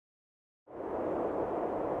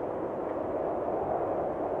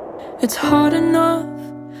It's hard enough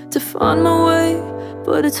to find my way,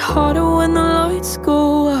 but it's harder when the lights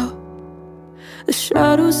go out. The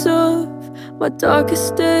shadows of my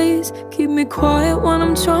darkest days keep me quiet when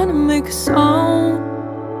I'm trying to make a sound.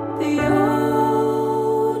 The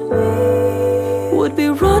old me would be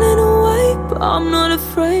running away, but I'm not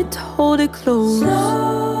afraid to hold it close. Slowly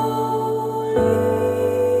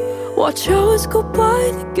watch hours go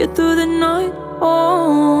by to get through the night.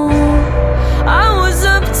 Oh, I was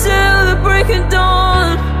up till the break of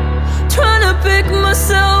dawn, trying to pick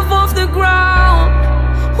myself off the ground.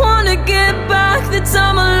 Wanna get back the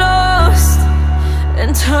time I lost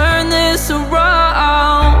and turn this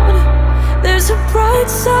around. There's a bright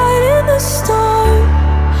side in the storm,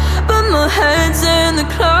 but my head's in the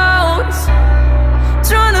clouds,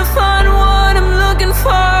 trying to find what I'm looking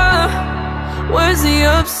for. Where's the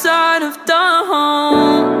upside of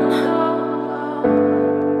down?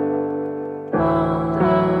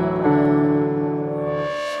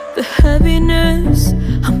 The heaviness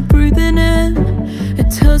I'm breathing in, it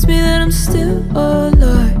tells me that I'm still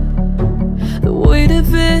alive. The weight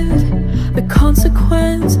of it, the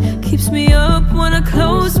consequence, keeps me up when I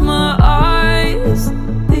close my eyes.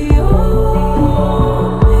 The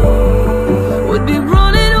old me would be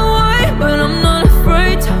running away, but I'm not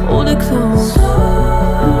afraid to hold it close.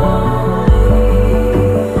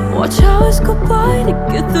 Watch hours go by to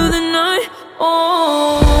get through the night.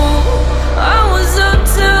 Oh, I was up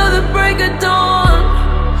till the break of dawn,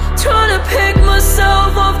 trying to pick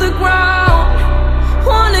myself off the ground.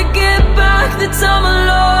 Wanna get back the time I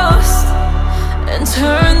lost and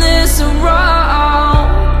turn this around.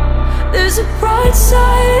 There's a bright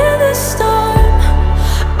side in the storm,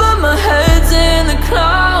 but my head's in the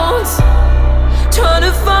clouds, trying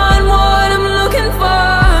to find what I'm looking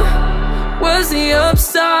for. Where's the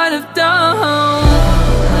upside of down?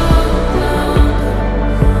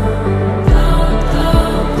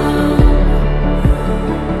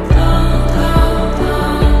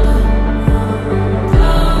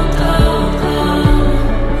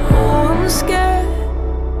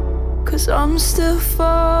 I'm still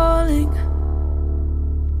falling.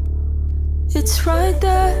 It's right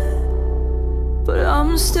there, but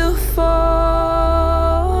I'm still falling.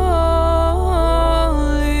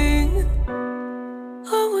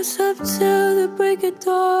 I was up till the break of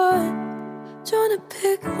dawn, trying to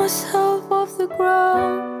pick myself off the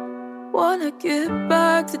ground. Wanna get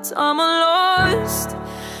back the time I lost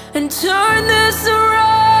and turn this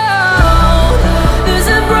around. There's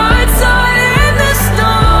a bright